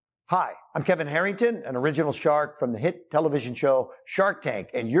Hi, I'm Kevin Harrington, an original shark from the hit television show Shark Tank,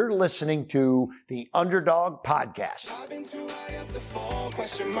 and you're listening to the Underdog Podcast. I've been too high up to fall,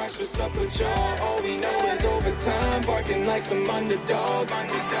 question marks, what's up with y'all? All we know is overtime, barking like some underdogs.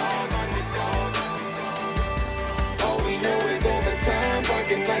 All we know is overtime,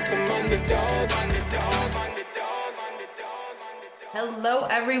 barking like some underdogs. Hello,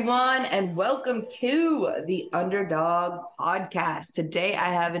 everyone, and welcome to the Underdog Podcast. Today,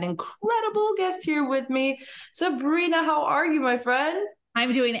 I have an incredible guest here with me. Sabrina, how are you, my friend?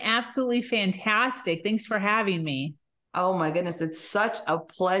 I'm doing absolutely fantastic. Thanks for having me. Oh my goodness, it's such a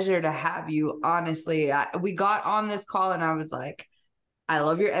pleasure to have you, honestly. We got on this call and I was like, I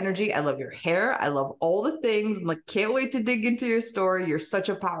love your energy. I love your hair. I love all the things. I'm like, can't wait to dig into your story. You're such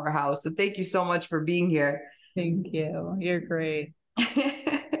a powerhouse. So thank you so much for being here. Thank you. You're great.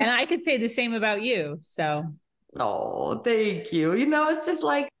 And I could say the same about you. So, oh, thank you. You know, it's just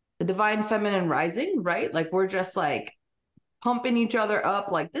like the divine feminine rising, right? Like we're just like pumping each other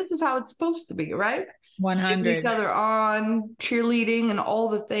up. Like this is how it's supposed to be, right? 100. Keeping each other on, cheerleading, and all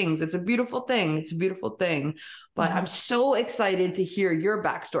the things. It's a beautiful thing. It's a beautiful thing. But I'm so excited to hear your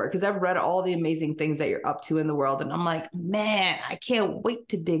backstory because I've read all the amazing things that you're up to in the world. And I'm like, man, I can't wait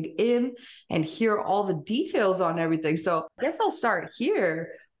to dig in and hear all the details on everything. So I guess I'll start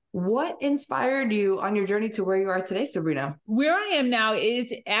here. What inspired you on your journey to where you are today, Sabrina? Where I am now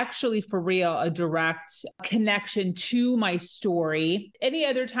is actually for real a direct connection to my story. Any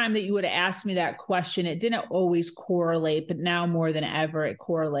other time that you would have asked me that question, it didn't always correlate, but now more than ever, it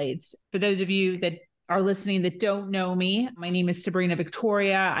correlates. For those of you that are listening that don't know me, my name is Sabrina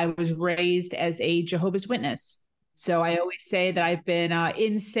Victoria. I was raised as a Jehovah's Witness. So I always say that I've been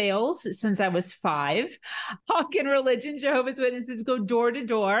in sales since I was 5. Hawking religion, Jehovah's Witnesses go door to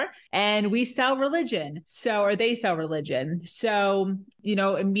door and we sell religion. Or they sell religion. So,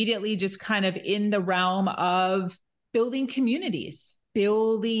 immediately just kind of in the realm of building communities,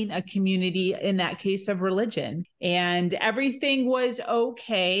 building a community in that case of religion. And everything was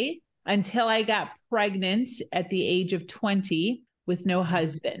okay until I got pregnant at the age of 20 with no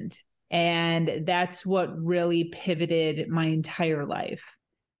husband. And that's what really pivoted my entire life.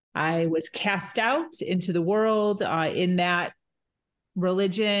 I was cast out into the world in that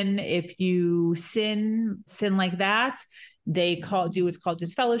religion. If you sin like that, they do what's called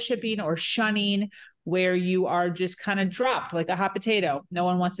disfellowshipping or shunning, where you are just kind of dropped like a hot potato. No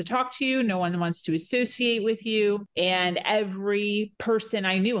one wants to talk to you. No one wants to associate with you. And every person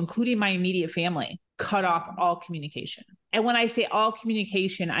I knew, including my immediate family, cut off all communication. And when I say all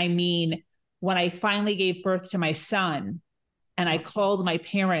communication, I mean, when I finally gave birth to my son and I called my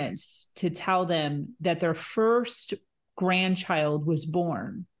parents to tell them that their first grandchild was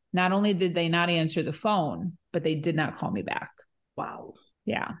born, not only did they not answer the phone, but they did not call me back. Wow.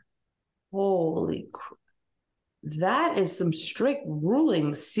 Yeah. Holy crap. That is some strict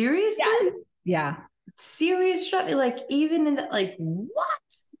ruling. Seriously? Yeah. Serious shut. Like even in that, like what?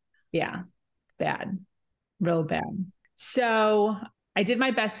 Yeah. Bad. Real bad. So I did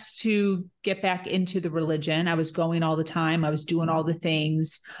my best to get back into the religion. I was going all the time. I was doing all the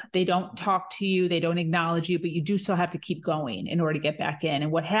things. They don't talk to you. They don't acknowledge you, but you do still have to keep going in order to get back in.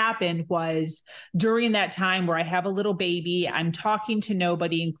 And what happened was during that time where I have a little baby, I'm talking to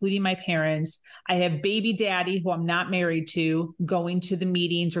nobody, including my parents. I have baby daddy, who I'm not married to, going to the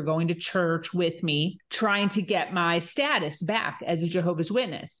meetings or going to church with me, trying to get my status back as a Jehovah's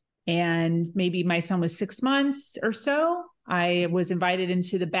Witness. And maybe my son was 6 months or so. I was invited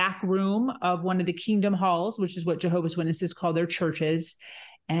into the back room of one of the kingdom halls, which is what Jehovah's Witnesses call their churches.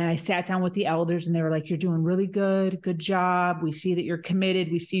 And I sat down with the elders and they were like, you're doing really good. Good job. We see that you're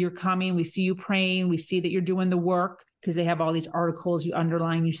committed. We see you're coming. We see you praying. We see that you're doing the work, because they have all these articles you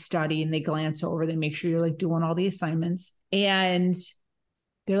underline, you study, and they glance over. They make sure you're like doing all the assignments. And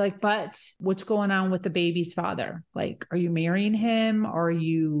they're like, but what's going on with the baby's father? Like, are you marrying him? Are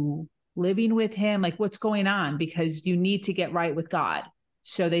you living with him? Like, what's going on? Because you need to get right with God.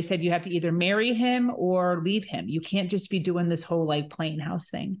 So they said you have to either marry him or leave him. You can't just be doing this whole like playing house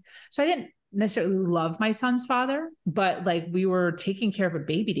thing. So I didn't necessarily love my son's father, but like we were taking care of a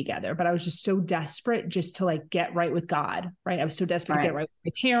baby together. But I was just so desperate just to like get right with God, right? I was so desperate to get right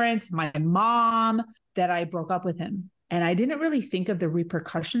with my parents, my mom, that I broke up with him. And I didn't really think of the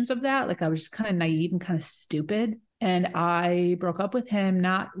repercussions of that. Like I was just kind of naive and kind of stupid. And I broke up with him,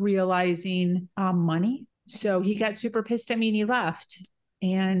 not realizing money. So he got super pissed at me and he left.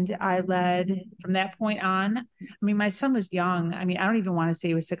 And I led from that point on. I mean, my son was young. I mean, I don't even want to say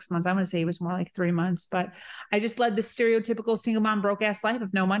he was 6 months. I want to say he was more like 3 months, but I just led the stereotypical single mom broke ass life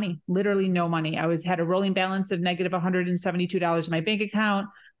of no money, literally no money. Had a rolling balance of negative $172 in my bank account,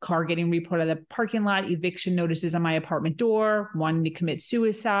 car getting reported at the parking lot, eviction notices on my apartment door, wanting to commit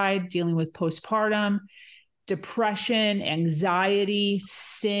suicide, dealing with postpartum, depression, anxiety,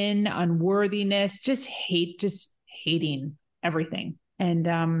 sin, unworthiness, just hating everything. And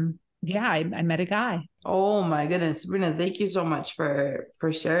I met a guy. Oh my goodness, Sabrina, thank you so much for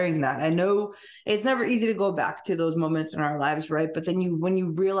sharing that. I know it's never easy to go back to those moments in our lives, right? But then when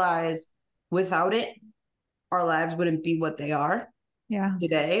you realize without it, our lives wouldn't be what they are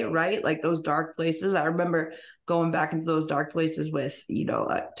today, right? Like those dark places. I remember going back into those dark places with,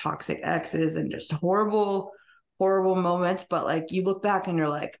 toxic exes and just horrible, horrible moments. But like you look back and you're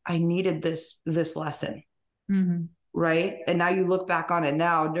like, I needed this lesson. Mm-hmm. Right. And now you look back on it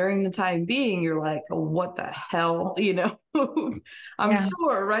now during the time being, you're like, oh, what the hell? I'm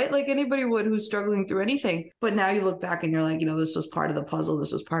sure, right? Like anybody would who's struggling through anything. But now you look back and you're like, this was part of the puzzle.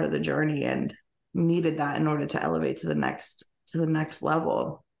 This was part of the journey and needed that in order to elevate to the next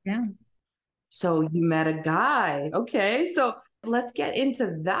level. Yeah. So you met a guy. Okay. So let's get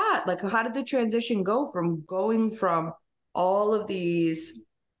into that. Like, how did the transition go from going from all of these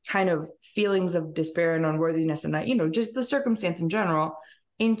kind of feelings of despair and unworthiness and just the circumstance in general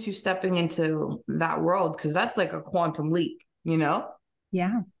into stepping into that world? Because that's like a quantum leap,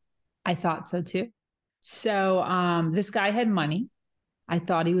 Yeah, I thought so too. So this guy had money. I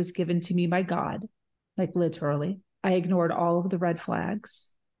thought he was given to me by God, like literally. I ignored all of the red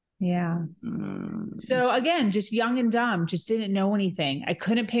flags. Yeah. So again, just young and dumb, just didn't know anything. I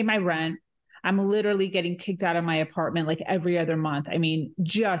couldn't pay my rent. I'm literally getting kicked out of my apartment like every other month. I mean,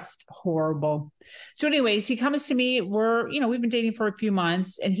 just horrible. So anyways, he comes to me. We've been dating for a few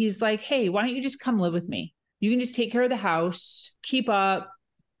months and he's like, hey, why don't you just come live with me? You can just take care of the house, keep up,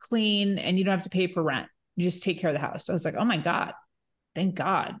 clean, and you don't have to pay for rent. You just take care of the house. So I was like, oh my God, thank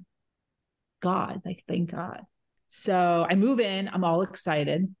God. Thank God. So I move in, I'm all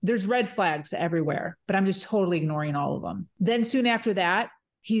excited. There's red flags everywhere, but I'm just totally ignoring all of them. Then soon after that,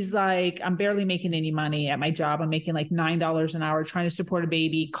 he's like, I'm barely making any money at my job. I'm making like $9 an hour, trying to support a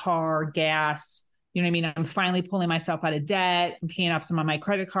baby, car, gas. You know what I mean? I'm finally pulling myself out of debt and paying off some of my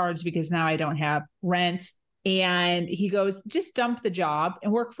credit cards because now I don't have rent. And he goes, just dump the job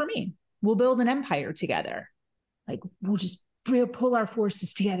and work for me. We'll build an empire together. Like we'll just pull our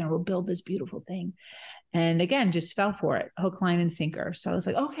forces together and we'll build this beautiful thing. And again, just fell for it, hook, line, and sinker. So I was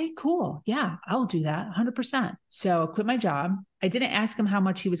like, okay, cool. Yeah, I'll do that 100%. So I quit my job. I didn't ask him how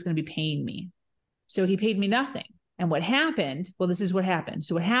much he was going to be paying me. So he paid me nothing. And what happened? Well, this is what happened.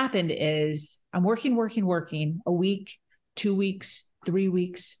 So what happened is I'm working a week, 2 weeks, 3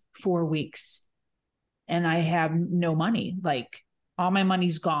 weeks, 4 weeks. And I have no money. Like all my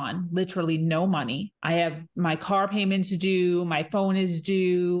money's gone, literally no money. I have my car payments due, my phone is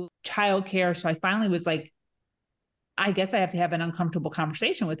due, childcare. So I finally was like, I guess I have to have an uncomfortable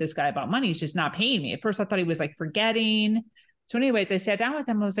conversation with this guy about money. He's just not paying me. At first I thought he was like forgetting. So anyways, I sat down with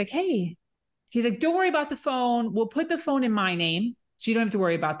him. I was like, hey, he's like, don't worry about the phone. We'll put the phone in my name. So you don't have to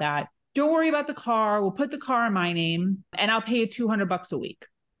worry about that. Don't worry about the car. We'll put the car in my name and I'll pay you $200 a week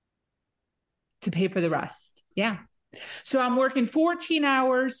to pay for the rest. Yeah. So I'm working 14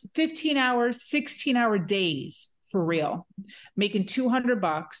 hours, 15 hours, 16-hour days for real, making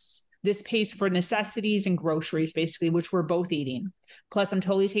 $200. This pays for necessities and groceries, basically, which we're both eating. Plus, I'm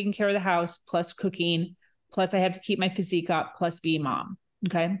totally taking care of the house, plus cooking, plus I have to keep my physique up, plus be a mom.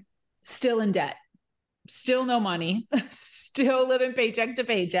 Okay. Still in debt, still no money, still living paycheck to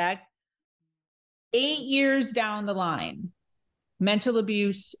paycheck. 8 years down the line, mental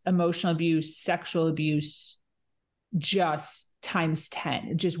abuse, emotional abuse, sexual abuse, just times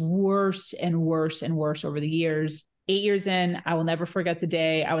 10, just worse and worse and worse over the years. 8 years in, I will never forget the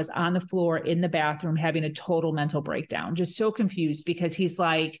day I was on the floor in the bathroom having a total mental breakdown, just so confused because he's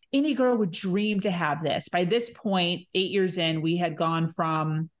like, any girl would dream to have this. By this point, 8 years in, we had gone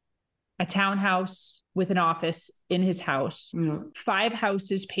from a townhouse with an office in his house, 5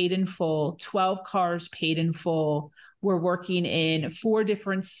 houses paid in full, 12 cars paid in full. We're working in 4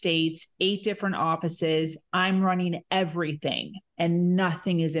 different states, 8 different offices. I'm running everything and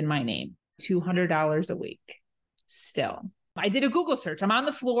nothing is in my name. $200 a week still. I did a Google search. I'm on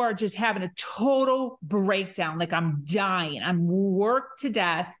the floor just having a total breakdown. Like I'm dying. I'm worked to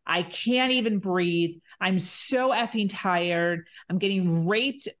death. I can't even breathe. I'm so effing tired. I'm getting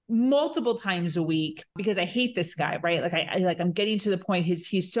raped multiple times a week because I hate this guy, right? Like I'm getting to the point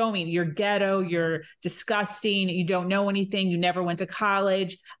he's so mean. You're ghetto. You're disgusting. You don't know anything. You never went to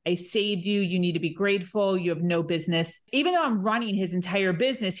college. I saved you. You need to be grateful. You have no business. Even though I'm running his entire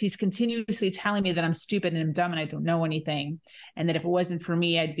business, he's continuously telling me that I'm stupid and I'm dumb and I don't know anything. And that if it wasn't for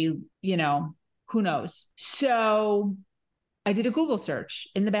me, I'd be, who knows? So I did a Google search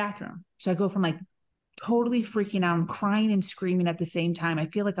in the bathroom. So I go from like totally freaking out and crying and screaming at the same time. I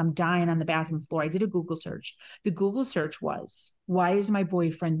feel like I'm dying on the bathroom floor. I did a Google search. The Google search was, why is my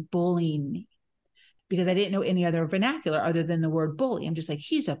boyfriend bullying me? Because I didn't know any other vernacular other than the word bully. I'm just like,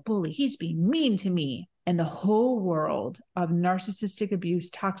 he's a bully. He's being mean to me. And the whole world of narcissistic abuse,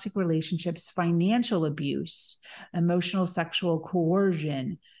 toxic relationships, financial abuse, emotional, sexual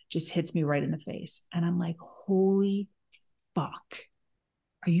coercion just hits me right in the face. And I'm like, holy fuck.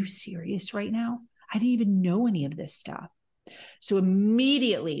 Are you serious right now? I didn't even know any of this stuff. So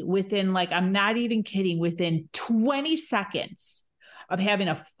immediately within, like, I'm not even kidding, within 20 seconds of having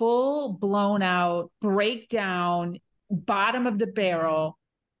a full blown out breakdown, bottom of the barrel,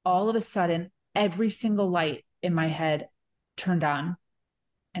 all of a sudden, every single light in my head turned on.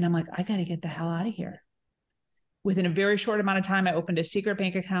 And I'm like, I got to get the hell out of here. Within a very short amount of time, I opened a secret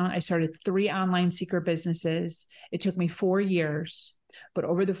bank account. I started 3 online secret businesses. It took me 4 years, but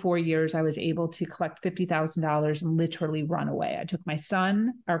over the 4 years, I was able to collect $50,000 and literally run away. I took my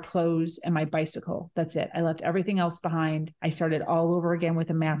son, our clothes, and my bicycle. That's it. I left everything else behind. I started all over again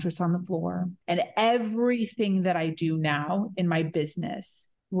with a mattress on the floor. And everything that I do now in my business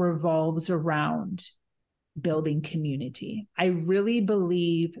revolves around building community. I really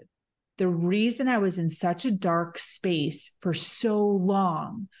believe the reason I was in such a dark space for so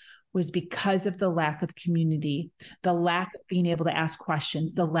long was because of the lack of community, the lack of being able to ask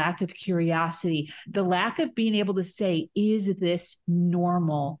questions, the lack of curiosity, the lack of being able to say, is this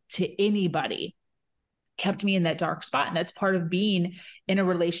normal to anybody? Kept me in that dark spot. And that's part of being in a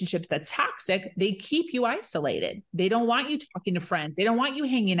relationship that's toxic. They keep you isolated. They don't want you talking to friends. They don't want you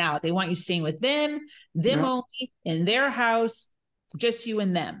hanging out. They want you staying with them only, in their house, just you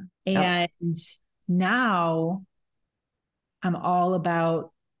and them. And now I'm all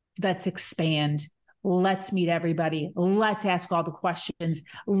about, let's expand. Let's meet everybody. Let's ask all the questions.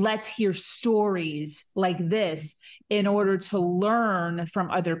 Let's hear stories like this in order to learn from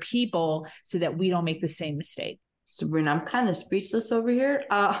other people so that we don't make the same mistake. Sabrina, I'm kind of speechless over here.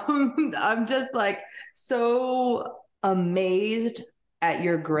 I'm just like so amazed at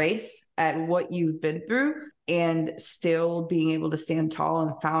your grace, at what you've been through, and still being able to stand tall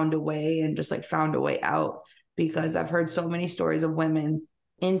and found a way out. Because I've heard so many stories of women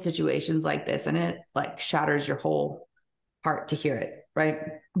in situations like this, and it like shatters your whole heart to hear it, right?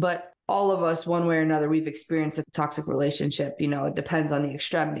 But all of us, one way or another, we've experienced a toxic relationship. You know, it depends on the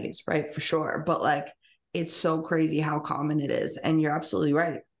extremities, right? For sure. But like, it's so crazy how common it is. And you're absolutely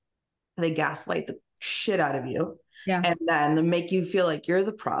right. They gaslight the shit out of you. Yeah. And then they make you feel like you're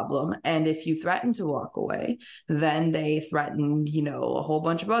the problem. And if you threaten to walk away, then they threaten, you know, a whole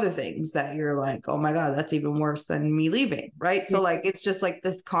bunch of other things that you're like, oh my God, that's even worse than me leaving. Right. So like, it's just like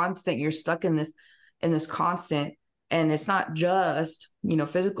this constant, you're stuck in this constant, and it's not just, you know,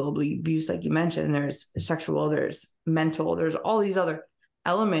 physical abuse, like you mentioned, there's sexual, there's mental, there's all these other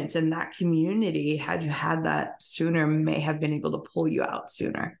elements. And that community, had you had that sooner, may have been able to pull you out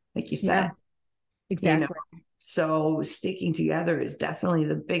sooner, like you said. Yeah, exactly. You know? So sticking together is definitely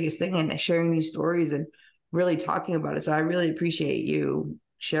the biggest thing, and sharing these stories and really talking about it. So I really appreciate you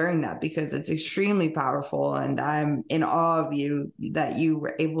sharing that, because it's extremely powerful, and I'm in awe of you that you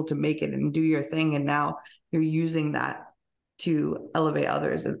were able to make it and do your thing. And now you're using that to elevate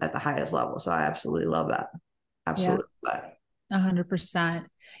others at the highest level. So I absolutely love that. Absolutely. Yeah. 100%.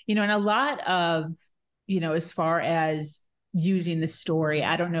 You know, and a lot of, you know, as far as using the story,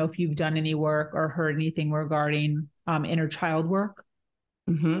 I don't know if you've done any work or heard anything regarding inner child work.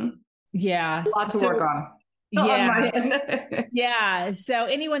 Mm-hmm. Yeah. A lot to work on. Yeah. Yeah. So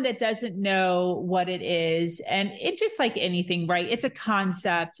anyone that doesn't know what it is, and it's just like anything, right? It's a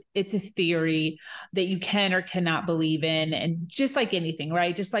concept, it's a theory that you can or cannot believe in. And just like anything,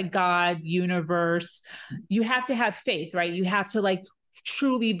 right? Just like God, universe, you have to have faith, right? You have to like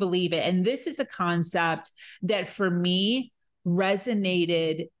truly believe it. And this is a concept that for me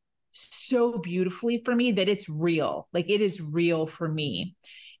resonated so beautifully for me that it's real. Like it is real for me.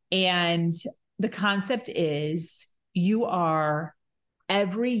 And the concept is, you are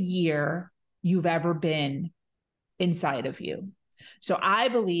every year you've ever been inside of you. So I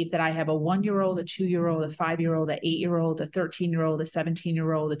believe that I have a 1-year-old, a 2-year-old, a 5-year-old, a 8-year-old, a 13-year-old, a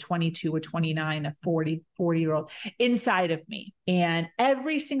 17-year-old, a 22, a 29, a 40-year-old inside of me. And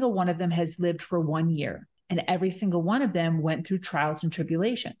every single one of them has lived for 1 year. And every single one of them went through trials and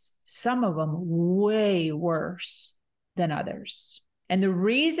tribulations, some of them way worse than others. And the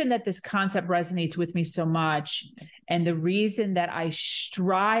reason that this concept resonates with me so much, and the reason that I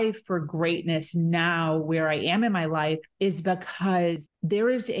strive for greatness now where I am in my life, is because there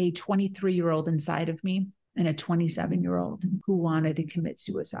is a 23-year-old inside of me and a 27-year-old who wanted to commit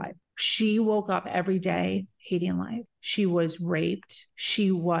suicide. She woke up every day hating life. She was raped.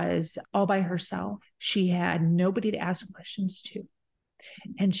 She was all by herself. She had nobody to ask questions to.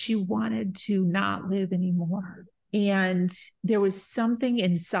 And she wanted to not live anymore. And there was something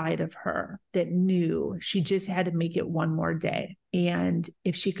inside of her that knew she just had to make it one more day. And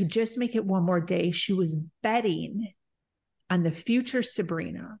if she could just make it one more day, she was betting on the future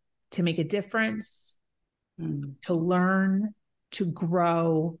Sabrina to make a difference, to learn, to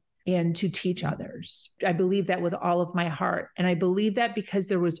grow, and to teach others. I believe that with all of my heart. And I believe that because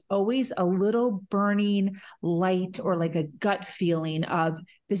there was always a little burning light or like a gut feeling of,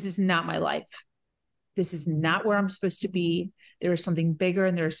 this is not my life. This is not where I'm supposed to be. There is something bigger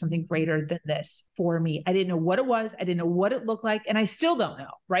and there is something greater than this for me. I didn't know what it was. I didn't know what it looked like. And I still don't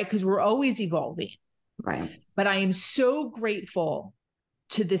know, right? Because we're always evolving. Right. But I am so grateful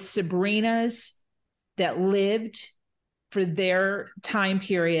to the Sabrinas that lived for their time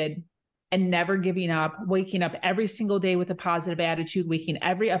period and never giving up, waking up every single day with a positive attitude, waking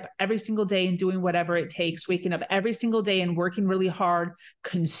up every single day and doing whatever it takes, waking up every single day and working really hard,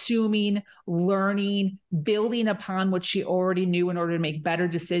 consuming, learning, building upon what she already knew in order to make better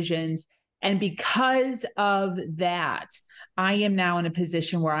decisions. And because of that, I am now in a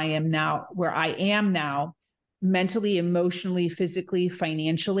position where I am now mentally, emotionally, physically,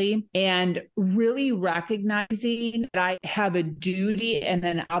 financially, and really recognizing that I have a duty and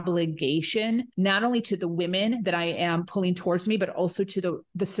an obligation, not only to the women that I am pulling towards me, but also to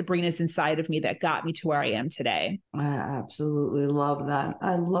the Sabrinas inside of me that got me to where I am today. I absolutely love that.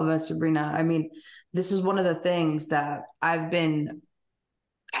 I love that, Sabrina. I mean, this is one of the things that I've been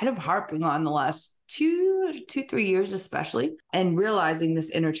kind of harping on the last 3 years, especially, and realizing this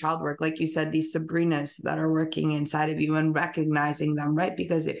inner child work, like you said, these Sabrinas that are working inside of you and recognizing them, right?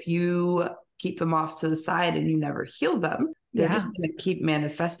 Because if you keep them off to the side and you never heal them, they're just going to keep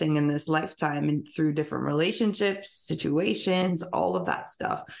manifesting in this lifetime and through different relationships, situations, all of that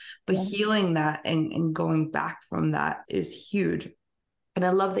stuff. But healing that and going back from that is huge. And I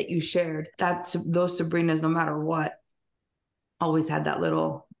love that you shared that those Sabrinas, no matter what, always had that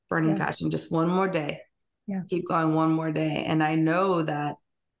little burning passion, just one more day. Keep going one more day. And I know that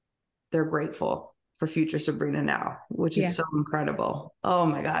they're grateful for future Sabrina now, which is so incredible. Oh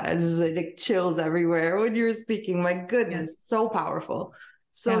my God. I just like chills everywhere when you were speaking. My goodness, so powerful.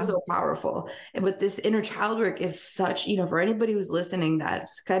 So powerful. But this inner child work is such, for anybody who's listening,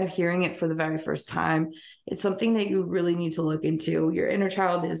 that's kind of hearing it for the very first time, it's something that you really need to look into. Your inner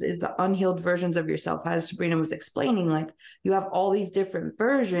child is the unhealed versions of yourself. As Sabrina was explaining, like you have all these different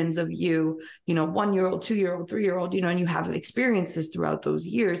versions of you, 1-year-old, 2-year-old, 3-year-old, and you have experiences throughout those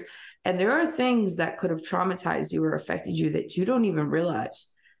years. And there are things that could have traumatized you or affected you that you don't even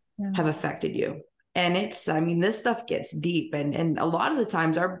realize have affected you. And this stuff gets deep. And a lot of the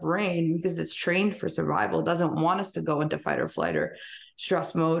times our brain, because it's trained for survival, doesn't want us to go into fight or flight or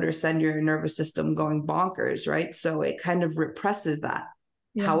stress mode or send your nervous system going bonkers, right? So it kind of represses that.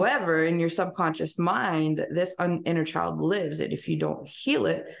 However, in your subconscious mind, this inner child lives. And if you don't heal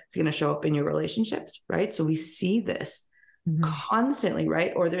it, it's going to show up in your relationships, right? So we see this constantly,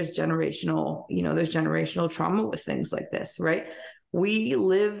 right? Or there's generational trauma with things like this, right? We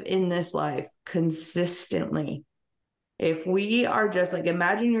live in this life consistently. If we are just like,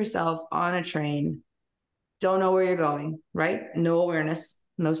 imagine yourself on a train, don't know where you're going, right? No awareness,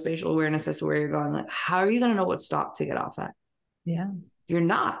 no spatial awareness as to where you're going. Like, how are you going to know what stop to get off at? Yeah. You're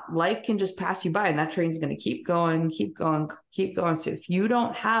not. Life can just pass you by and that train's going to keep going, keep going, keep going. So if you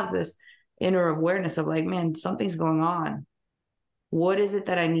don't have this inner awareness of like, man, something's going on. What is it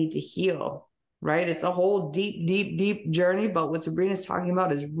that I need to heal? Right? It's a whole deep journey. But what Sabrina's talking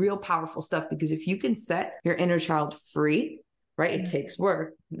about is real powerful stuff, because if you can set your inner child free, right? It takes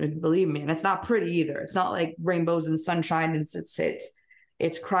work. Believe me. And it's not pretty either. It's not like rainbows and sunshine and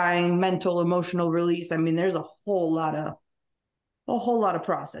it's crying, mental, emotional release. I mean, there's a whole lot of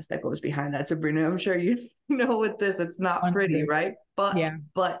process that goes behind that, Sabrina. I'm sure you know with this, it's not pretty, right?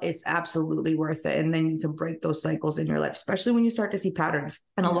 But it's absolutely worth it. And then you can break those cycles in your life, especially when you start to see patterns.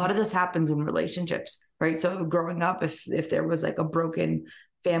 And a lot of this happens in relationships, right? So growing up, if there was like a broken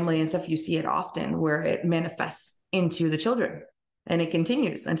family and stuff, you see it often where it manifests into the children and it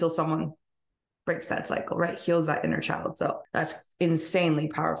continues until someone breaks that cycle, right? Heals that inner child. So that's insanely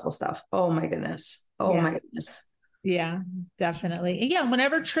powerful stuff. Oh my goodness. My goodness. Yeah, definitely. And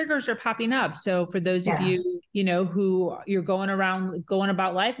whenever triggers are popping up. So for those of you, who you're going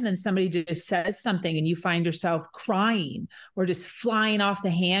about life and then somebody just says something and you find yourself crying or just flying off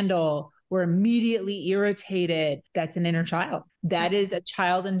the handle We're immediately irritated. That's an inner child. That is a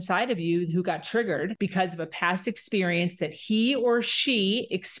child inside of you who got triggered because of a past experience that he or she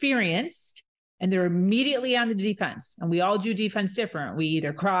experienced, and they're immediately on the defense. And we all do defense different. We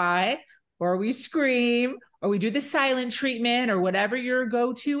either cry or we scream or we do the silent treatment or whatever your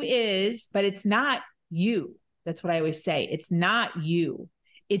go-to is, but it's not you. That's what I always say. It's not you.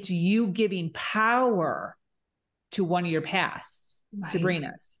 It's you giving power to one of your pasts, right.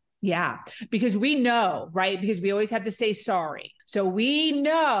 Sabrina's. Yeah, because we know, right? Because we always have to say sorry. So we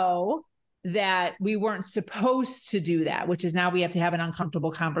know that we weren't supposed to do that, which is now we have to have an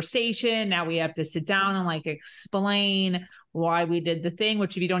uncomfortable conversation. Now we have to sit down and like explain why we did the thing,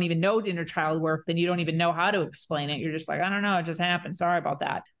 which if you don't even know inner child work, then you don't even know how to explain it. You're just like, I don't know, it just happened. Sorry about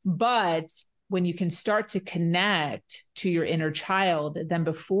that. But when you can start to connect to your inner child, then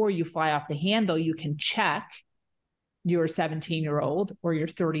before you fly off the handle, you can check your 17-year-old or your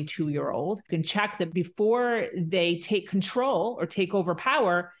 32-year-old. You can check that before they take control or take over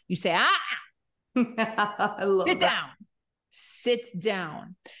power, you say, I love sit that. down, sit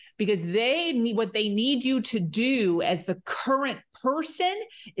down. Because they need, what they need you to do as the current person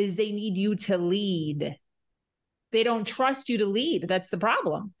is they need you to lead. They don't trust you to lead. That's the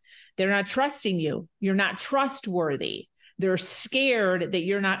problem. They're not trusting you. You're not trustworthy. They're scared that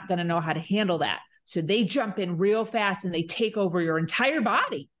you're not going to know how to handle that. So they jump in real fast and they take over your entire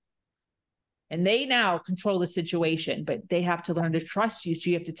body. And they now control the situation, but they have to learn to trust you. So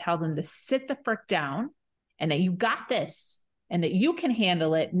you have to tell them to sit the frick down and that you got this and that you can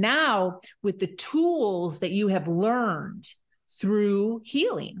handle it now with the tools that you have learned through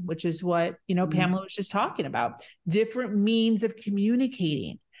healing, which is what, Pamela was just talking about. Different means of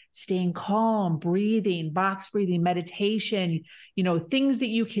communicating. Staying calm, breathing, box breathing, meditation, things that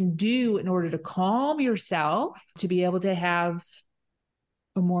you can do in order to calm yourself to be able to have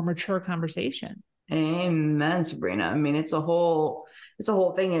a more mature conversation. Amen, Sabrina. I mean, it's a whole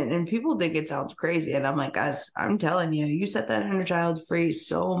thing. And people think it sounds crazy. And I'm like, guys, I'm telling you, you set that inner child free,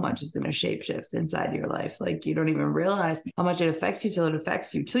 so much is going to shapeshift inside your life. Like you don't even realize how much it affects you till it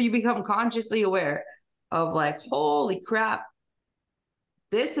affects you, till you become consciously aware of like, holy crap,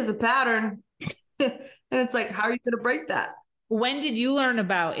 this is a pattern. And it's like, how are you going to break that? When did you learn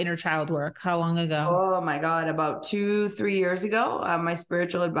about inner child work? How long ago? Oh my God, about 2-3 years ago. My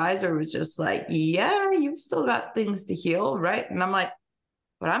spiritual advisor was just like, yeah, you've still got things to heal, right? And I'm like,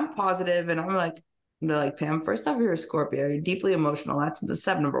 but I'm positive. And I'm like, they're like, Pam, first off, you're a Scorpio. You're deeply emotional. That's the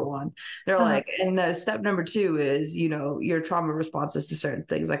step number one. They're like, and step number two is, your trauma responses to certain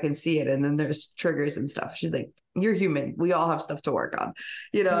things. I can see it. And then there's triggers and stuff. She's like, you're human. We all have stuff to work on,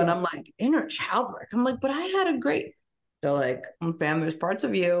 and I'm like, inner child work. I'm like, but I had a great, they're like, Pam, there's parts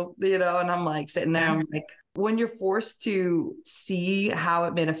of you, and I'm like sitting there. I'm like, when you're forced to see how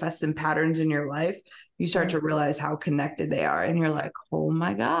it manifests in patterns in your life, you start to realize how connected they are. And you're like, oh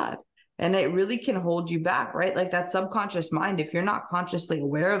my God. And it really can hold you back, right? Like that subconscious mind, if you're not consciously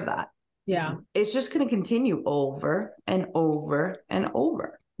aware of that, it's just going to continue over and over and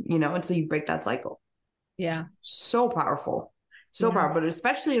over, until you break that cycle. Yeah. So powerful. So powerful. But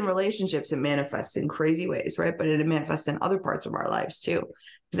especially in relationships, it manifests in crazy ways, right? But it manifests in other parts of our lives too.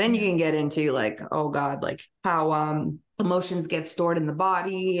 Because then you can get into like, oh God, like how emotions get stored in the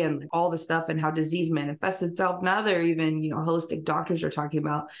body and all the stuff and how disease manifests itself. Now they're even, holistic doctors are talking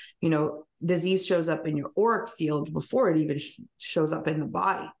about, disease shows up in your auric field before it even shows up in the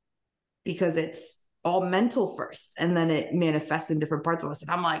body, because it's all mental first and then it manifests in different parts of us.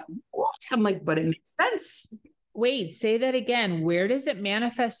 And I'm like, what? I'm like, but it makes sense. Wait, say that again. Where does it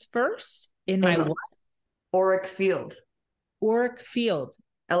manifest first? In my what? Auric field. Auric field.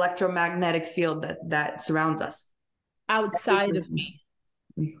 Electromagnetic field that surrounds us. Outside of me.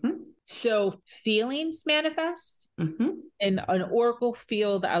 Mm-hmm. So feelings manifest in an aurical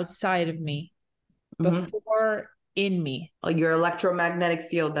field outside of me before in me. Like your electromagnetic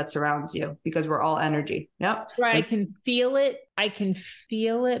field that surrounds you, because we're all energy. Yep. So I can feel it. I can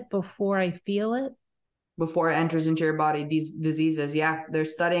feel it before I feel it. Before it enters into your body, these diseases. Yeah. They're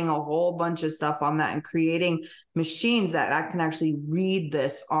studying a whole bunch of stuff on that and creating machines that can actually read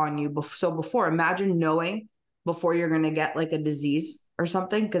this on you. So imagine knowing before you're going to get like a disease or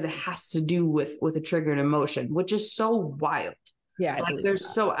something, because it has to do with a triggered emotion, which is so wild. Yeah. Like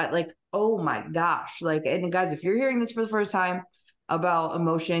there's so like, oh my gosh. Like, and guys, if you're hearing this for the first time about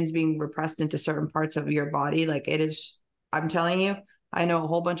emotions being repressed into certain parts of your body, like it is, I'm telling you, I know a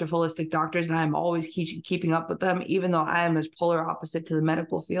whole bunch of holistic doctors and I'm always keeping up with them, even though I am as polar opposite to the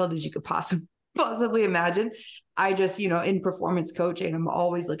medical field as you could possibly imagine. I just, in performance coaching, I'm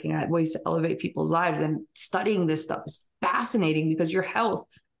always looking at ways to elevate people's lives, and studying this stuff is fascinating because your health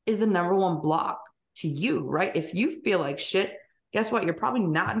is the number one block to you, right? If you feel like shit, guess what? You're probably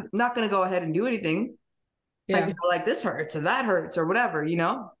not going to go ahead and do anything. Like, you feel like this hurts or that hurts or whatever, you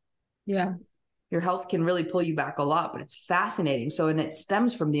know? Yeah. Your health can really pull you back a lot, but it's fascinating. So, and it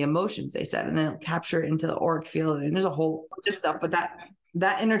stems from the emotions, they said, and then it'll capture it into the auric field. And there's a whole bunch of stuff, but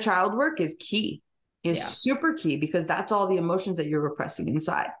that inner child work is key, super key, because that's all the emotions that you're repressing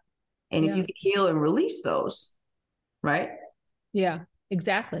inside. And if you can heal and release those, right? Yeah,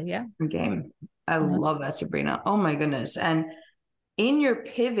 exactly. Yeah. Game. I love that, Sabrina. Oh my goodness. And in your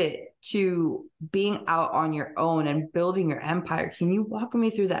pivot to being out on your own and building your empire, can you walk me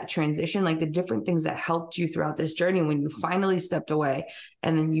through that transition, like the different things that helped you throughout this journey when you finally stepped away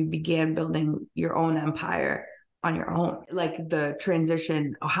and then you began building your own empire on your own? Like the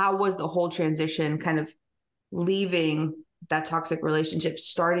transition, how was the whole transition, kind of leaving that toxic relationship,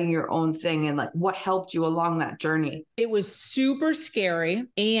 starting your own thing, and like what helped you along that journey? It was super scary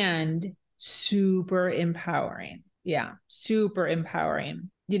and super empowering. Yeah, super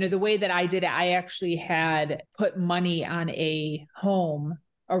empowering. You know, the way that I did it, I actually had put money on a home,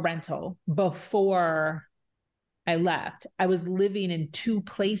 a rental, before I left. I was living in 2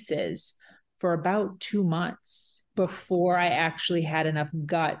 places for about 2 months before I actually had enough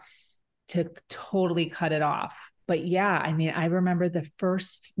guts to totally cut it off. But yeah, I mean, I remember the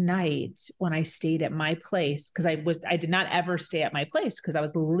first night when I stayed at my place, because I did not ever stay at my place because I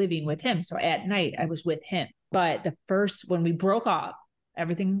was living with him. So at night I was with him. But when we broke up,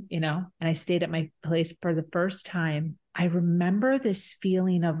 everything, you know, and I stayed at my place for the first time, I remember this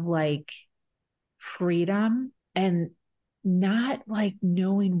feeling of like freedom and not like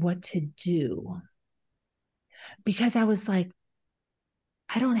knowing what to do, because I was like,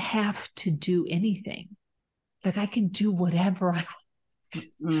 I don't have to do anything. Like I can do whatever I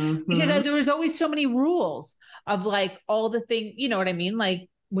want. Because there was always so many rules of like all the things, you know what I mean? Like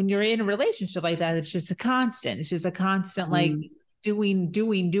when you're in a relationship like that, it's just a constant. It's just a constant like doing,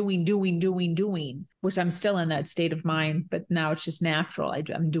 which I'm still in that state of mind, but now it's just natural.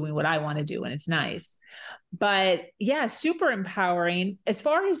 I'm doing what I want to do and it's nice. But yeah, super empowering. As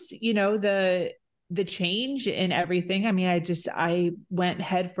far as, you know, the change in everything. I mean, I went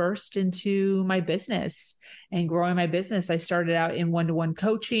headfirst into my business and growing my business. I started out in one-to-one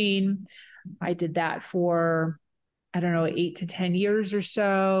coaching. I did that for, I don't know, 8 to 10 years or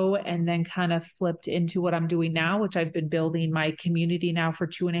so, and then kind of flipped into what I'm doing now, which I've been building my community now for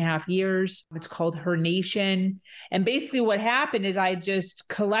 2.5 years. It's called Her Nation. And basically what happened is I just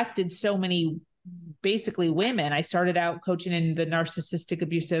collected so many, basically women. I started out coaching in the narcissistic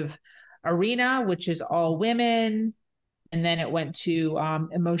abusive arena, which is all women. And then it went to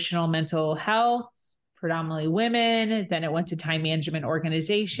emotional mental health, predominantly women. Then it went to time management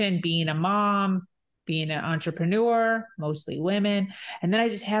organization, being a mom, being an entrepreneur, mostly women. And then I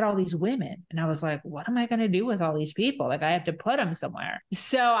just had all these women and I was like, what am I going to do with all these people? Like I have to put them somewhere.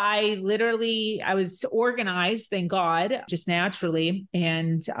 So I was organized, thank God, just naturally.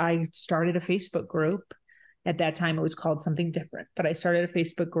 And I started a Facebook group. At that time, it was called something different, but I started a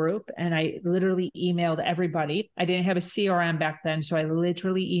Facebook group and I literally emailed everybody. I didn't have a CRM back then. So I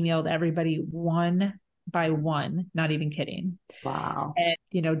literally emailed everybody one by one, not even kidding. Wow. And,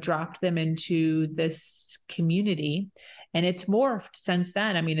 you know, dropped them into this community, and it's morphed since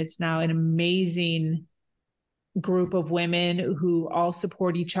then. I mean, it's now an amazing group of women who all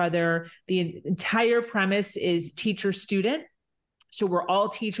support each other. The entire premise is teacher-student. So we're all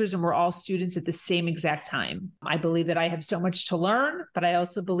teachers and we're all students at the same exact time. I believe that I have so much to learn, but I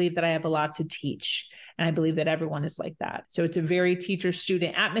also believe that I have a lot to teach. And I believe that everyone is like that. So it's a very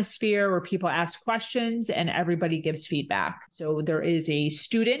teacher-student atmosphere where people ask questions and everybody gives feedback. So there is a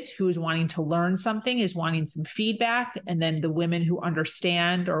student who is wanting to learn something, is wanting some feedback. And then the women who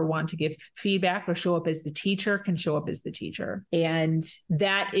understand or want to give feedback or show up as the teacher can show up as the teacher. And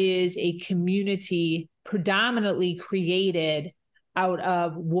that is a community predominantly created out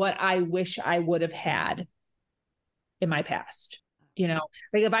of what I wish I would have had in my past. You know,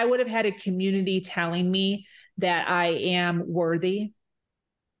 like if I would have had a community telling me that I am worthy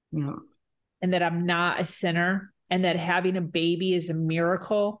and that I'm not a sinner and that having a baby is a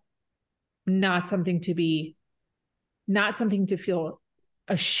miracle, not something to feel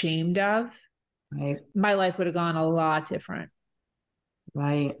ashamed of, right, my life would have gone a lot different.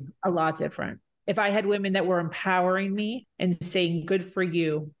 Right. A lot different. If I had women that were empowering me and saying, good for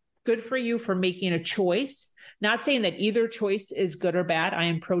you for making a choice, not saying that either choice is good or bad. I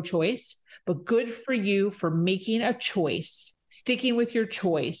am pro-choice, but good for you for making a choice, sticking with your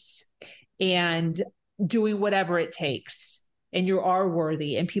choice and doing whatever it takes and you are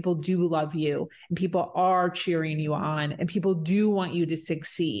worthy, and people do love you, and people are cheering you on, and people do want you to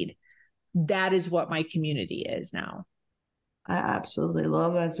succeed. That is what my community is now. I absolutely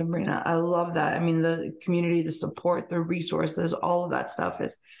love that, Sabrina. I love that. I mean, the community, the support, the resources, all of that stuff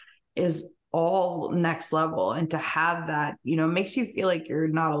is all next level. And to have that, you know, makes you feel like you're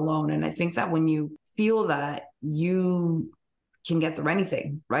not alone. And I think that when you feel that, you can get through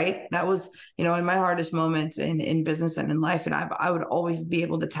anything, right? That was, you know, in my hardest moments in business and in life. And I would always be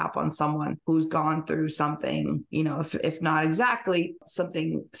able to tap on someone who's gone through something, you know, if not exactly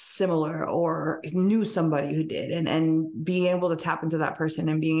something similar, or knew somebody who did, and being able to tap into that person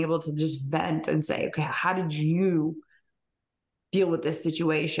and being able to just vent and say, okay, how did you deal with this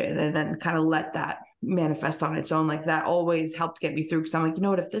situation? And then kind of let that manifest on its own. Like that always helped get me through. Cause I'm like, you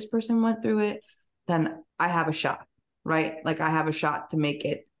know what, if this person went through it, then I have a shot. Right? Like I have a shot to make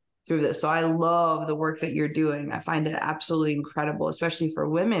it through this. So I love the work that you're doing. I find it absolutely incredible, especially for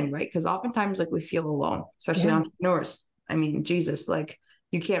women, right? Because oftentimes like we feel alone, especially entrepreneurs. I mean, Jesus, like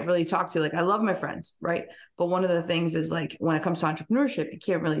you can't really talk to, like, I love my friends, right? But one of the things is like, when it comes to entrepreneurship, you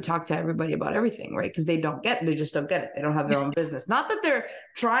can't really talk to everybody about everything, right? Because they just don't get it. They don't have their own business. Not that they're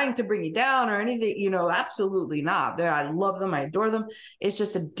trying to bring you down or anything, you know, absolutely not. I love them. I adore them. It's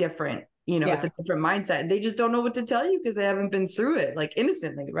just a different, you know, it's a different mindset. They just don't know what to tell you because they haven't been through it, like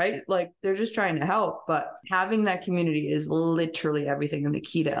innocently, right? Like they're just trying to help. But having that community is literally everything and the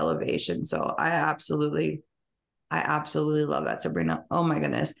key to elevation. So I absolutely love that, Sabrina. Oh my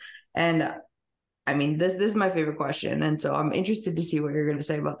goodness. And I mean, this is my favorite question. And so I'm interested to see what you're going to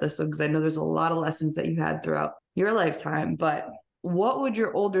say about this one, because I know there's a lot of lessons that you had throughout your lifetime. But what would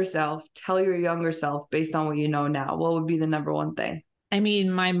your older self tell your younger self based on what you know now? What would be the number one thing? I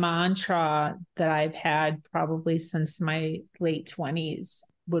mean, my mantra that I've had probably since my late 20s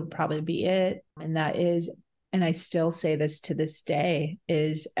would probably be it. And that is, and I still say this to this day,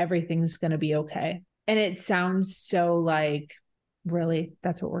 is everything's going to be okay. And it sounds so like, really,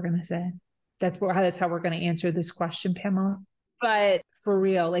 that's what we're going to say. That's how we're going to answer this question, Pamela. But for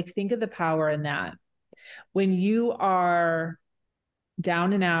real, like think of the power in that. When you are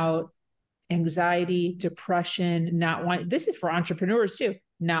down and out, anxiety, depression, this is for entrepreneurs too,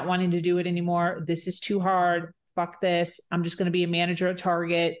 not wanting to do it anymore. This is too hard. Fuck this. I'm just going to be a manager at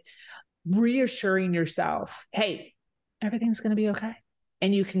Target. Reassuring yourself, hey, everything's going to be okay.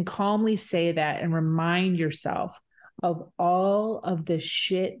 And you can calmly say that and remind yourself of all of the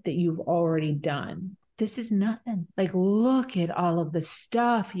shit that you've already done. This is nothing. Like, look at all of the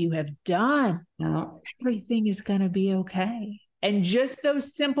stuff you have done. No. Everything is going to be okay. And just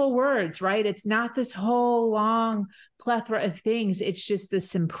those simple words, right? It's not this whole long plethora of things. It's just the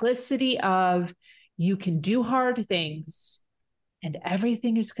simplicity of you can do hard things and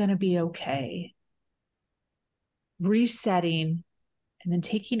everything is going to be okay. Resetting and then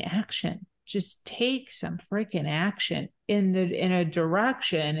taking action. Just take some freaking action in a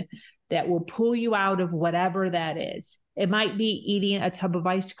direction that will pull you out of whatever that is. It might be eating a tub of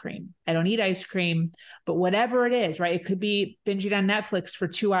ice cream. I don't eat ice cream, but whatever it is, right? It could be binging on Netflix for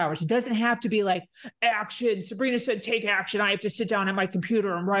 2 hours. It doesn't have to be like action. Sabrina said, take action. I have to sit down at my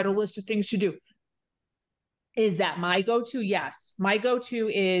computer and write a list of things to do. Is that my go-to? Yes. My go-to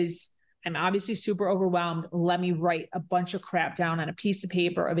is, I'm obviously super overwhelmed. Let me write a bunch of crap down on a piece of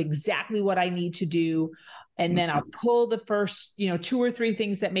paper of exactly what I need to do. And then I'll pull the first, 2 or 3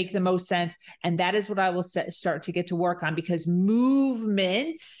 things that make the most sense. And that is what I will start to get to work on, because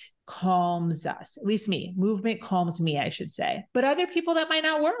movement calms us, at least me. Movement calms me, I should say. But other people, that might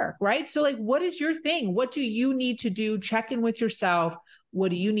not work, right? So like, what is your thing? What do you need to do? Check in with yourself. What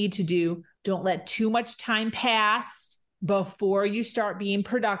do you need to do? Don't let too much time pass before you start being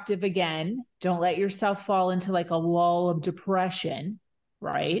productive again. Don't let yourself fall into like a lull of depression,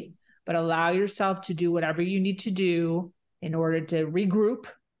 right? But allow yourself to do whatever you need to do in order to regroup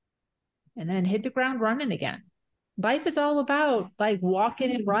and then hit the ground running again. Life is all about like walking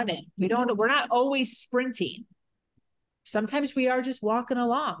and running. We're not always sprinting. Sometimes we are just walking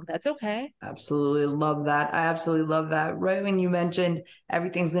along. That's okay. Absolutely love that. I absolutely love that. Right when you mentioned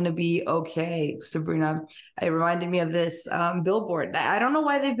everything's going to be okay, Sabrina, it reminded me of this billboard. I don't know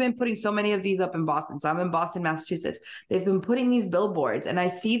why they've been putting so many of these up in Boston. So I'm in Boston, Massachusetts. They've been putting these billboards and I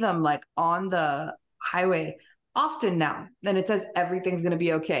see them like on the highway often now. And it says everything's going to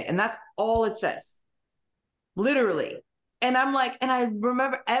be okay. And that's all it says. Literally. And I'm like, and I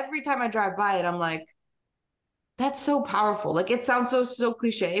remember every time I drive by it, I'm like, that's so powerful. Like it sounds so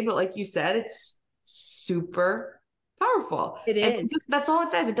cliche, but like you said, it's super powerful. It is. That's all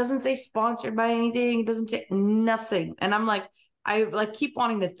it says. It doesn't say sponsored by anything. It doesn't say nothing. And I'm like, I like keep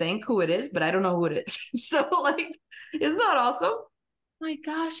wanting to think who it is, but I don't know who it is. So like, isn't that awesome? My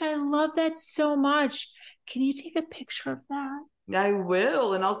gosh, I love that so much. Can you take a picture of that? I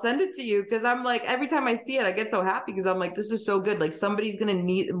will, and I'll send it to you because I'm like, every time I see it, I get so happy because I'm like, this is so good. Like somebody's gonna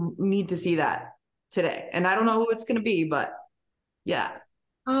need to see that today. And I don't know who it's gonna be, but yeah.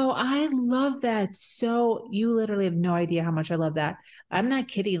 Oh, I love that. So you literally have no idea how much I love that. I'm not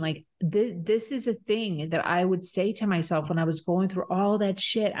kidding. Like this is a thing that I would say to myself when I was going through all that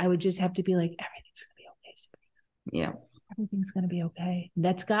shit. I would just have to be like, everything's gonna be okay, Sabrina. Yeah. Everything's gonna be okay.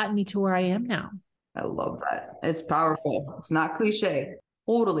 That's gotten me to where I am now. I love that. It's powerful. It's not cliche.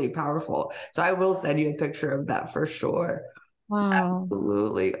 Totally powerful. So I will send you a picture of that for sure. Wow.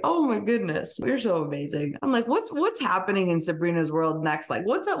 Absolutely. Oh my goodness. You're so amazing. I'm like, what's happening in Sabrina's world next? Like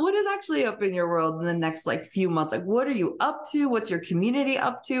what is actually up in your world in the next like few months? Like what are you up to? What's your community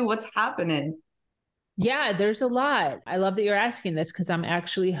up to? What's happening? Yeah, there's a lot. I love that you're asking this because I'm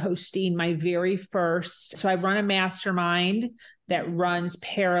actually hosting my very first. So I run a mastermind that runs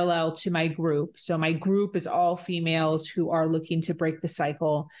parallel to my group. So my group is all females who are looking to break the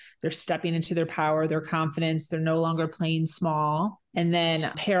cycle. They're stepping into their power, their confidence. They're no longer playing small. And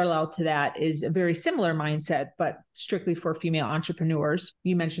then parallel to that is a very similar mindset, but strictly for female entrepreneurs.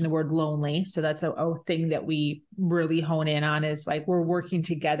 You mentioned the word lonely. So that's a thing that we really hone in on is like we're working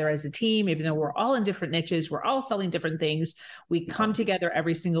together as a team, even though we're all in different niches, we're all selling different things. We come together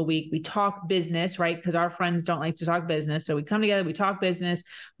every single week. We talk business, right? Because our friends don't like to talk business. So we come together, we talk business,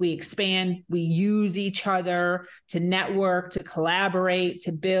 we expand, we use each other to network, to collaborate,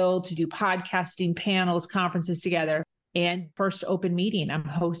 to build, to do podcasting, panels, conferences together. And first open meeting I'm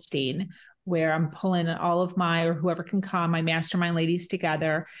hosting where I'm pulling all of my, or whoever can come, my mastermind ladies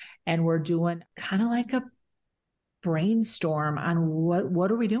together. And we're doing kind of like a brainstorm on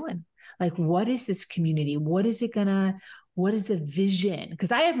what are we doing? Like, what is this community? What is the vision?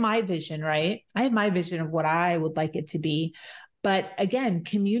 Because I have my vision, right? I have my vision of what I would like it to be. But again,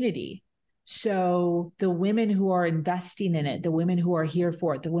 community. So the women who are investing in it, the women who are here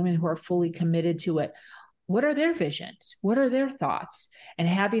for it, the women who are fully committed to it, what are their visions? What are their thoughts? And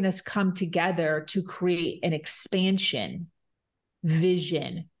having us come together to create an expansion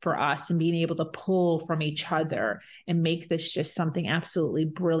vision for us and being able to pull from each other and make this just something absolutely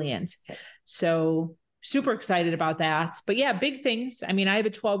brilliant. So super excited about that. But yeah, big things. I mean, I have a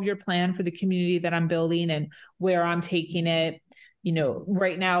 12-year plan for the community that I'm building and where I'm taking it. You know,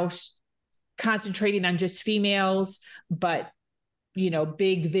 right now, concentrating on just females, but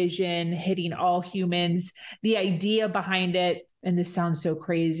big vision, hitting all humans. The idea behind it, and this sounds so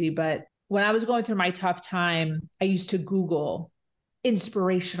crazy, but when I was going through my tough time, I used to Google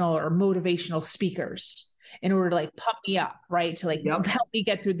inspirational or motivational speakers in order to like pump me up, right? To like help me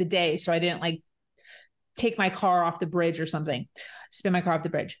get through the day. So I didn't like take my car off the bridge or something, spin my car off the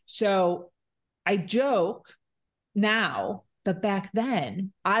bridge. So I joke now, but back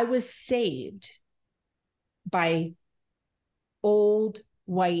then I was saved by old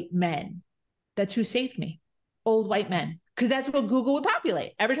white men. That's who saved me. Old white men. Because that's what Google would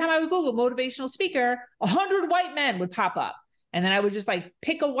populate. Every time I would Google motivational speaker, 100 white men would pop up. And then I would just like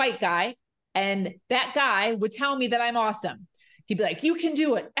pick a white guy and that guy would tell me that I'm awesome. He'd be like, you can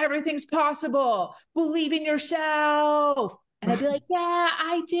do it. Everything's possible. Believe in yourself. And I'd be like, yeah,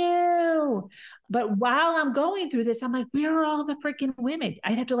 I do. But while I'm going through this, I'm like, where are all the freaking women?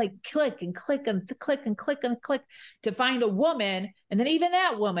 I'd have to like click and click and click and click and click to find a woman. And then even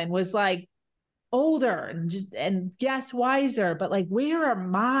that woman was like older and guess wiser. But like, where are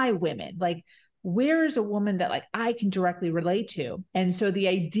my women? Like, where is a woman that like I can directly relate to? And so the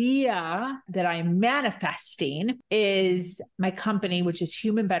idea that I'm manifesting is my company, which is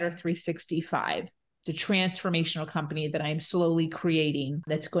Human Better 365. It's a transformational company that I'm slowly creating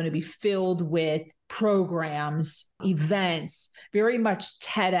that's going to be filled with programs, events, very much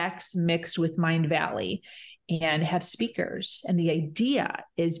TEDx mixed with Mind Valley, and have speakers. And the idea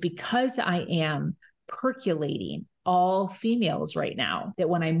is because I am percolating all females right now, that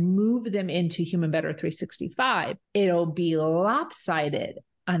when I move them into Human Better 365, it'll be lopsided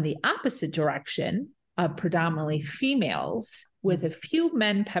on the opposite direction of predominantly females with a few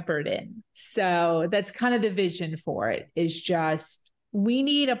men peppered in. So that's kind of the vision for it, is just we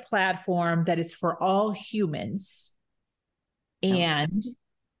need a platform that is for all humans. And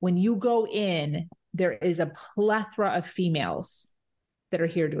when you go in, there is a plethora of females that are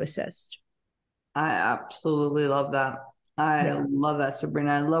here to assist. I absolutely love that. I love that,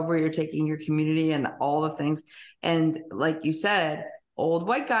 Sabrina. I love where you're taking your community and all the things. And like you said, old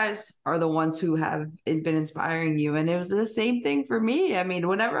white guys are the ones who have been inspiring you. And it was the same thing for me. I mean,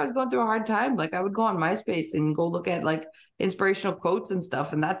 whenever I was going through a hard time, like I would go on MySpace and go look at like inspirational quotes and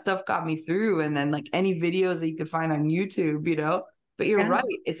stuff. And that stuff got me through. And then like any videos that you could find on YouTube, you know, but you're right.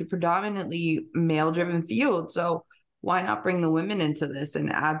 It's a predominantly male driven field. So why not bring the women into this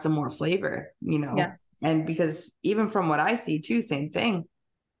and add some more flavor, you know? Yeah. And because even from what I see too, same thing.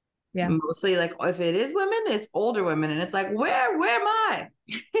 Yeah. Mostly like if it is women, it's older women. And it's like, where am I?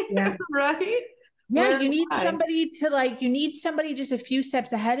 Yeah. Right? Yeah. Where You need am I? somebody to like, you need somebody just a few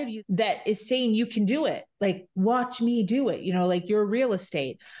steps ahead of you that is saying you can do it. Like, watch me do it, you know, like you're real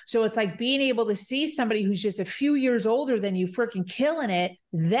estate. So it's like being able to see somebody who's just a few years older than you freaking killing it.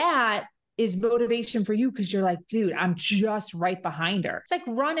 That is motivation for you because you're like, dude, I'm just right behind her. It's like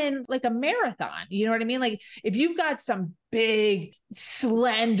running like a marathon. You know what I mean? Like if you've got some big,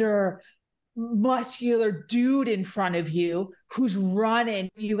 slender, muscular dude in front of you who's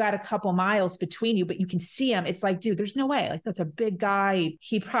running, you got a couple miles between you, but you can see him. It's like, dude, there's no way. Like that's a big guy.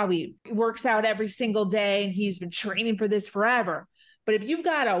 He probably works out every single day and he's been training for this forever. But if you've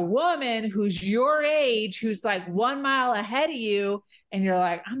got a woman who's your age, who's like 1 mile ahead of you, and you're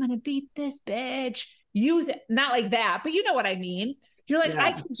like, I'm going to beat this bitch. Not like that, but you know what I mean? You're like,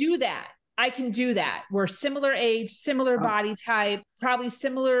 I can do that. I can do that. We're similar age, similar body type, probably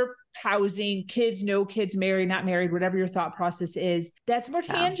similar housing, kids, no kids, married, not married, whatever your thought process is. That's more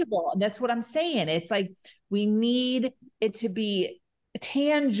tangible. And that's what I'm saying. It's like, we need it to be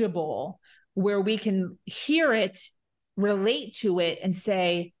tangible where we can hear it, relate to it and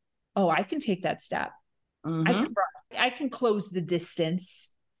say, oh, I can take that step. Mm-hmm. I can close the distance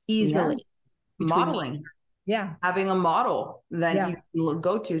easily. Modeling. Yeah. Having a model that you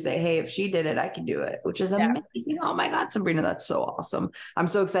go to say, hey, if she did it, I can do it, which is amazing. Oh my God, Sabrina, that's so awesome. I'm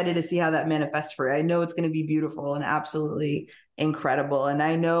so excited to see how that manifests for you. I know it's going to be beautiful and absolutely incredible. And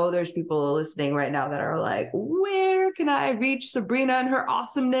I know there's people listening right now that are like, where can I reach Sabrina and her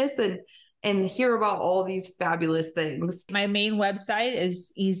awesomeness and hear about all these fabulous things? My main website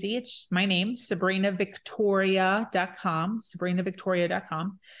is easy. It's my name, sabrinavictoria.com,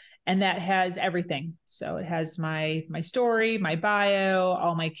 sabrinavictoria.com. And that has everything. So it has my story, my bio,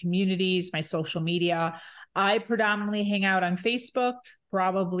 all my communities, my social media. I predominantly hang out on Facebook,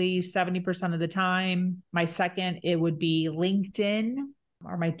 probably 70% of the time. My second, it would be LinkedIn,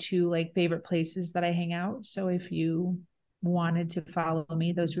 are my two like favorite places that I hang out. So if you wanted to follow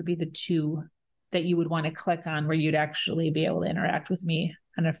me, those would be the two that you would want to click on where you'd actually be able to interact with me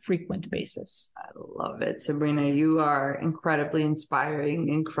on a frequent basis. I love it. Sabrina, you are incredibly inspiring,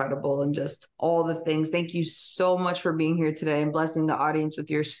 incredible, and just all the things. Thank you so much for being here today and blessing the audience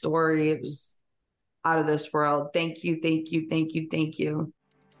with your story. It was out of this world. Thank you, thank you, thank you, thank you.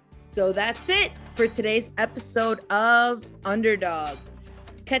 So that's it for today's episode of Underdog.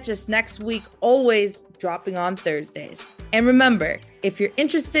 Catch us next week, always dropping on Thursdays. And remember, if you're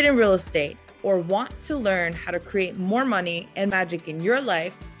interested in real estate or want to learn how to create more money and magic in your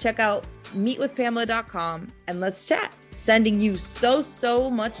life, check out meetwithpamela.com and let's chat. Sending you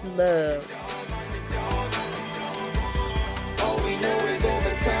so much love. All we know is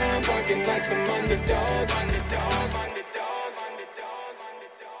overtime, barking like some underdogs.